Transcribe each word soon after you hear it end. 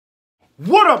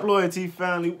What up, Loyalty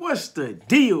family? What's the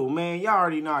deal, man? Y'all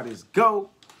already know how this go.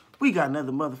 We got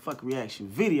another motherfucking reaction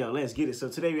video. Let's get it. So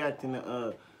today reacting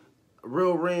to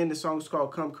REN. The song's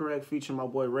called Come Correct, featuring my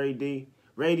boy REY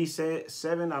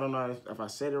De7. I don't know if I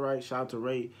said it right. Shout out to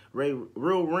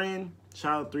REN.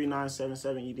 Shout out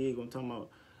 3977. You dig what I'm talking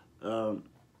about?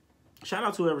 Shout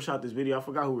out to whoever shot this video. I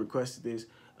forgot who requested this.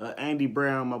 Andy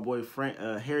Brown, my boy Frank,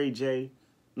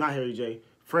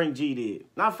 Frank G did.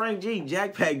 Not Frank G,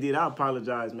 Jack Pack did. I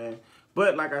apologize, man.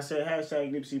 But like I said,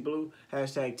 hashtag Nipsey Blue,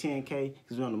 hashtag 10K,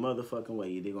 because we're on the motherfucking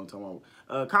way. You dig what I'm talking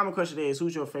about? Comment question today is,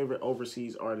 who's your favorite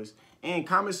overseas artist? And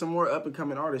comment some more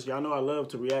up-and-coming artists. Y'all know I love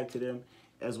to react to them,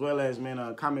 as well as,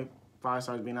 man, comment 5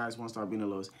 stars being nice, 1 star being the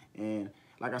lowest. And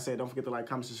like I said, don't forget to like,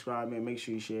 comment, subscribe, man. Make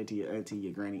sure you share it to your auntie,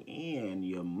 your granny, and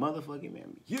your motherfucking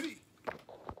mammy.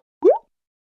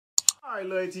 All right,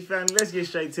 Loyalty family, let's get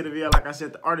straight to the video. Like I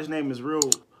said, the artist name is REN.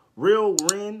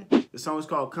 The song is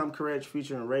called Come Correct,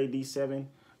 featuring REY De7.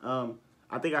 I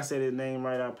think I said his name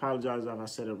right. I apologize if I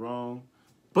said it wrong.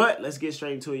 But let's get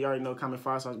straight into it. You already know, comment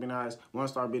 5 stars being the highest, 1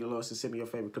 star being the lowest, and send me your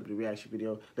favorite clip of the reaction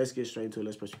video. Let's get straight into it.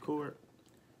 Let's press record.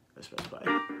 Let's press play.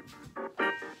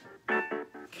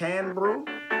 Canberra.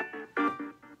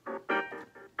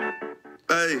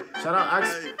 Hey. Shout out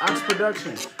Ox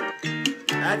Production.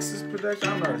 Axis Production.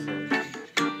 I'm not saying.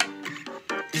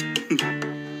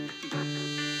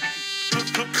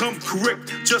 Come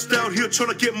correct, just out here trying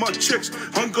to get my checks.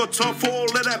 Ain't got time for all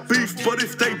of that beef, but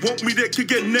if they want me, they can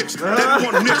get next. They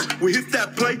want next. We hit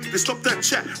that play, they stop that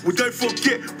chat. We don't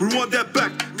forget, we want that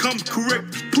back. Come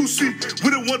correct, pussy,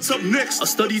 we don't want some next. I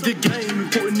studied the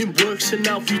game, putting in work, so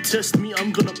now if you test me,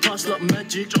 I'm gonna pass like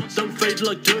magic. Don't fade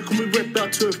like Dirk when we rep our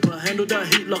turf, but handle that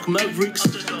heat like Mavericks.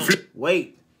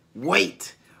 Wait.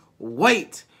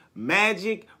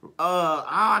 Magic,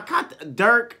 I got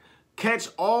Dirk. Catch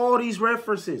all these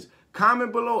references.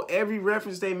 Comment below every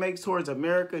reference they make towards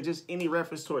America, just any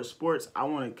reference towards sports. I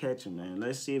want to catch them, man.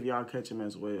 Let's see if y'all catch them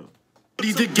as well.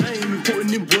 The game,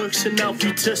 putting in work, so now if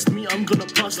you test me, I'm gonna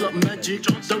pass like magic.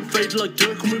 Don't fade like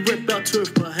Dirk when we rep our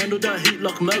turf, but handle that heat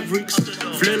like Mavericks.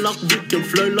 Flare like Rick and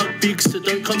flow like Big, so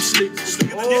don't come slick.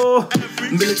 Oh.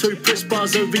 Military press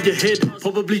bars over your head,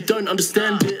 probably don't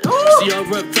understand it. See, I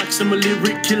rap facts, I'm a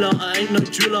lyric killer, I ain't no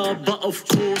driller. But of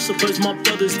course, suppose my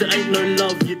brothers, there ain't no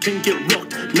love. You can get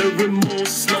rocked, no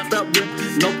remorse. Not about rep,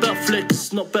 not about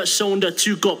flex, not about showing that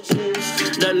you got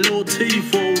balls. That loyalty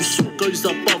falls, short goes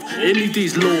above any of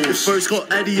these laws. If first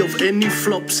got Addy of any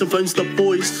flops and phones the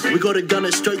boys, we gotta gun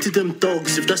it straight to them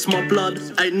dogs. If that's my blood,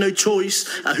 ain't no choice.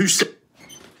 Who said?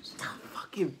 Stop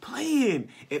fucking playing.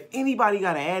 If anybody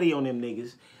got an Addy on them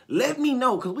niggas, let me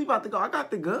know, because we about to go. I got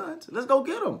the guns. Let's go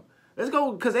get them. Let's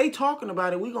go, because they talking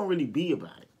about it. We gonna really be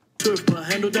about it. But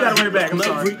handle that run it back.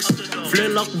 Mavericks. Flare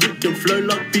like Rick and flow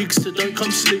like Big, so don't come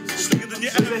slick.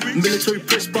 Military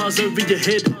press bars over your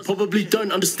head, probably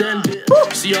don't understand it.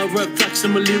 See, I rap facts,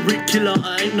 I'm a lyric killer,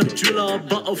 I ain't no driller.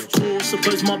 But of course,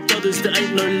 suppose my brothers, there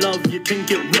ain't no love. You can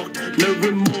get rocked, no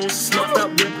remorse. Not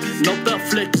about rep, not about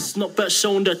flex, not about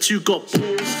showing that you got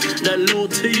balls. That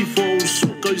loyalty falls,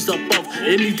 short goes above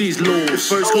any of these laws. If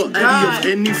first got Addy of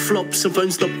any flops and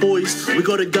phones the boys, we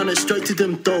gotta gun it straight to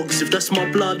them dogs. If that's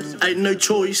my blood, ain't no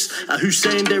choice. Who's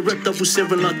saying they rep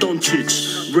 7 like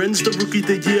Doncic? Ren's the rookie of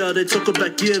the year. They talk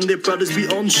about gear and their brothers be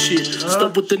on shit.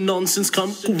 Stop with the nonsense,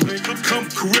 come correct. Come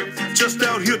correct, just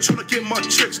out here trying to get my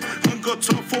checks. Ain't got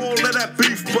time for all of that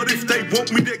beef, but if they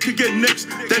want me, they can get next.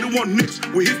 They don't want next.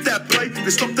 We hit that play, they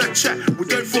stop that chat. We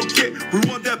don't forget, we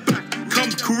want that back.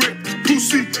 Come correct,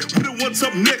 pussy, we don't want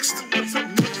some next.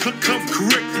 Come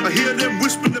correct, I hear them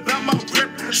whispering about my rep.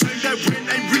 Say that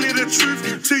rent ain't really the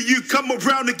truth till you come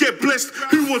around and get blessed.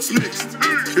 Who wants next?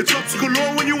 It's obstacle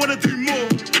law when you wanna do more.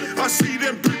 I see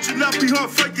them preaching out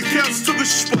behind fake accounts to the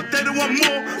spot. They don't want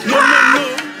more.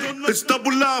 No. It's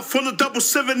double life on the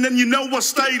 7, and you know I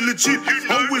stay legit.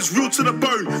 Always real to the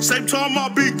bone. Same time I'll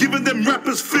be giving them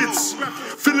rappers fits.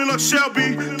 Feeling like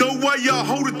Shelby, the way I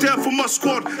hold it down for my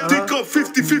squad. They got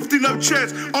 50-50, no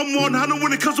chance. I'm 100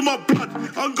 when it comes to my blood.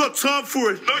 I ain't got time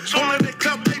for it. All of that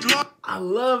clap, they lie. I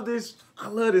love this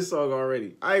song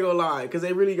already. I ain't gonna lie, because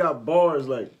they really got bars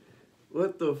like,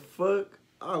 what the fuck?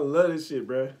 I love this shit,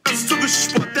 bruh. To the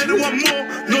spot, they don't want more.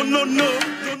 No.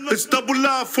 It's double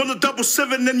life on the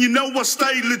 7, and you know I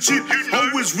stay legit.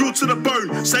 Always real to the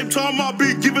bone. Same time I'll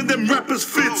be giving them rappers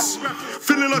fits.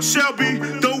 Feeling like Shelby,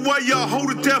 the way I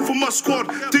hold it down for my squad.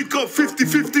 They got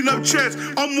 50-50, no chance.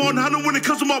 I'm 100 when it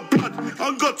comes to my blood. I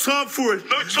ain't got time for it.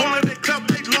 All of that clap,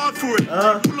 they lie for it.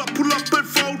 Pull up and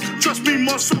fold. Trust me,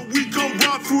 my soul, we gon'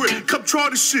 ride for it. Come try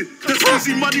this shit. That's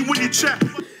easy money when you chat.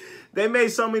 They made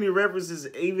so many references,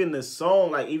 even the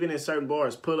song, like even in certain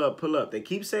bars, pull up, pull up. They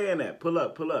keep saying that, pull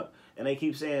up, pull up. And they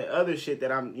keep saying other shit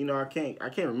that I'm, you know, I can't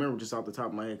remember just off the top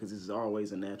of my head because this is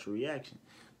always a natural reaction.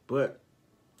 But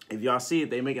if y'all see it,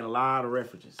 they making a lot of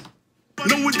references.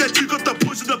 Knowing that you got the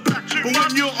push in the back, but when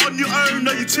you're on your own,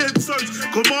 now you 10 toes.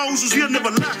 Cause Miles was here,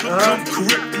 never lack. I'm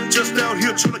correct, just out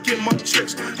here trying to get my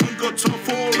checks. Ain't got time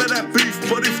for all of that beef,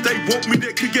 but if they want me,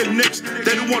 they could get next.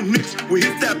 They don't want nicks, we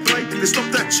hit that play, they stop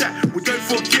that chat. We don't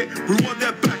forget, we want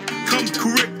that back. Come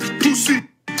correct, pussy.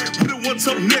 What's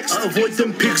up next? I avoid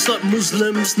them pigs like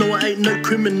Muslims. No, I ain't no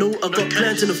criminal. I got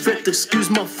plans in effect. Excuse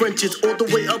my French. It's all the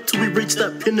way up till we reach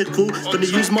that pinnacle. Gonna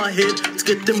use my head to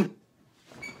get them.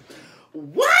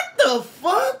 What the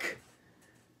fuck?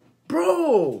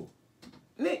 Bro.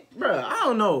 Nick, bro, I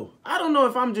don't know. I don't know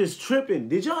if I'm just tripping.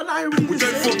 Did y'all not hear what he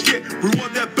just said? Forget, we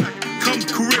want that back. Come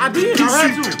correct. I did. I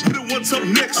had to. What's up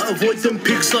next? I avoid them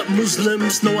pigs like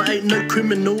Muslims. No, I ain't no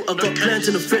criminal. I got plans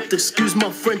in effect. Excuse my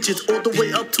French. It's all the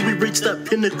way up till we reach that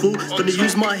pinnacle. Gonna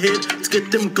use my head to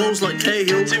get them goals like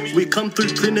Cahill. We come through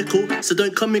clinical, so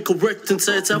don't come incorrect and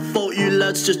say it's our fault. You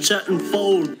lads just chat and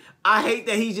fold. I hate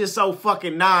that he's just so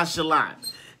fucking nonchalant.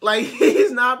 Like,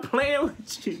 he's not playing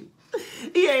with you.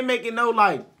 He ain't making no,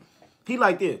 like, he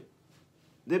like this.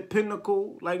 The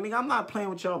pinnacle. Like, nigga, I'm not playing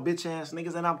with y'all bitch ass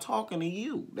niggas and I'm talking to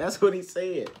you. That's what he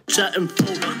said. Chat and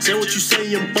fold. Say what you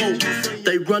say and bold.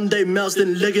 They run their mouths,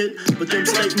 then leg it. But them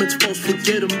statements false,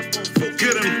 forget them.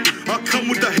 Forget them. I come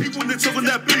with the heat when they're talking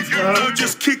that beef. Don't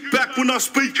just kick back when I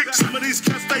speak. Some of these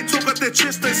cats, they talk at their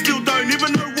chest. They still don't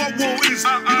even know what war is.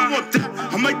 You don't want that.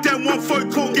 I make that one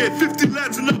phone call. Get 50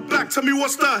 lads in the back. Tell me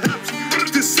what's the haps.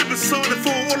 This is solid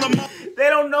for all of my... They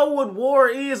don't know what war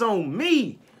is on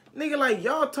me. Nigga, like,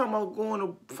 y'all talking about going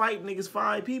to fight niggas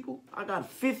 5 people? I got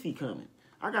 50 coming.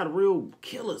 I got real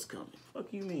killers coming.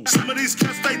 Fuck you mean? Some of these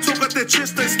cats, they talk at their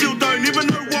chest. They still don't even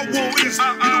know what war is. You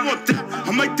don't want that.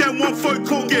 I make that one phone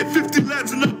call. Get 50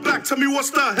 lads in the back. Tell me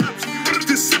what's the haps.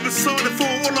 This is solid for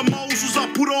all of my usuals.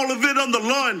 I put all of it on the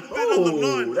line.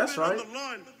 Oh, that's right.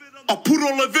 I put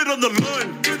all of it on the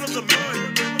line.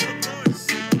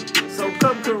 So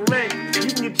come correct. You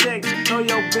can get checked. Throw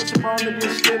your bitch up on the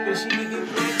bitch strip and she can get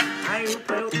next. I ain't gonna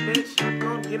play with the bitch. I'm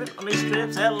gonna get it on these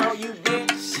strips. Hello, you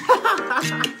bitch.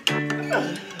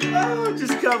 Oh,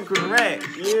 just come correct.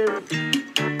 Yeah.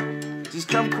 Just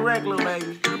come correct, little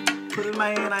baby. Put it in my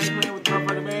hand. I ain't playing with the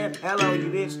motherfucking man. Hello, you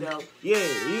bitch, though. Yeah,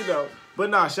 you know.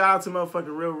 But nah, shout out to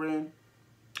motherfucking Real Ren.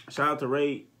 Shout out to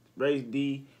REY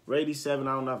De7. I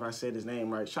don't know if I said his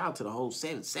name right. Shout out to the whole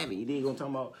 7-7. You dig what I'm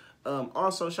talking about?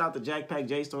 Also, shout out to Jack Pack,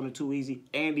 J Stone and Too Easy,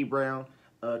 Andy Brown,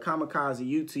 Kamikaze,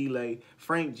 UT Lay,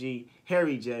 Frank G,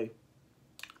 Harry J,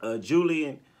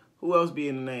 Julian. Who else be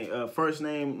in the name? First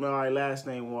name, all right, last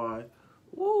name, Y.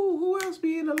 Woo, who else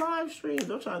be in the live streams?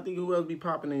 I'm trying to think who else be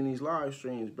popping in these live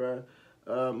streams, bro.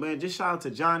 Man, just shout out to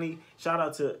Johnny. Shout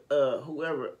out to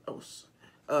whoever else.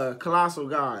 Colossal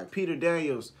Guy, Peter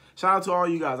Daniels. Shout out to all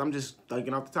you guys. I'm just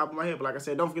thinking off the top of my head. But like I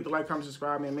said, don't forget to like, comment,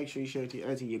 subscribe, man. Make sure you share it to your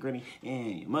auntie, your granny,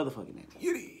 and your motherfucking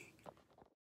auntie.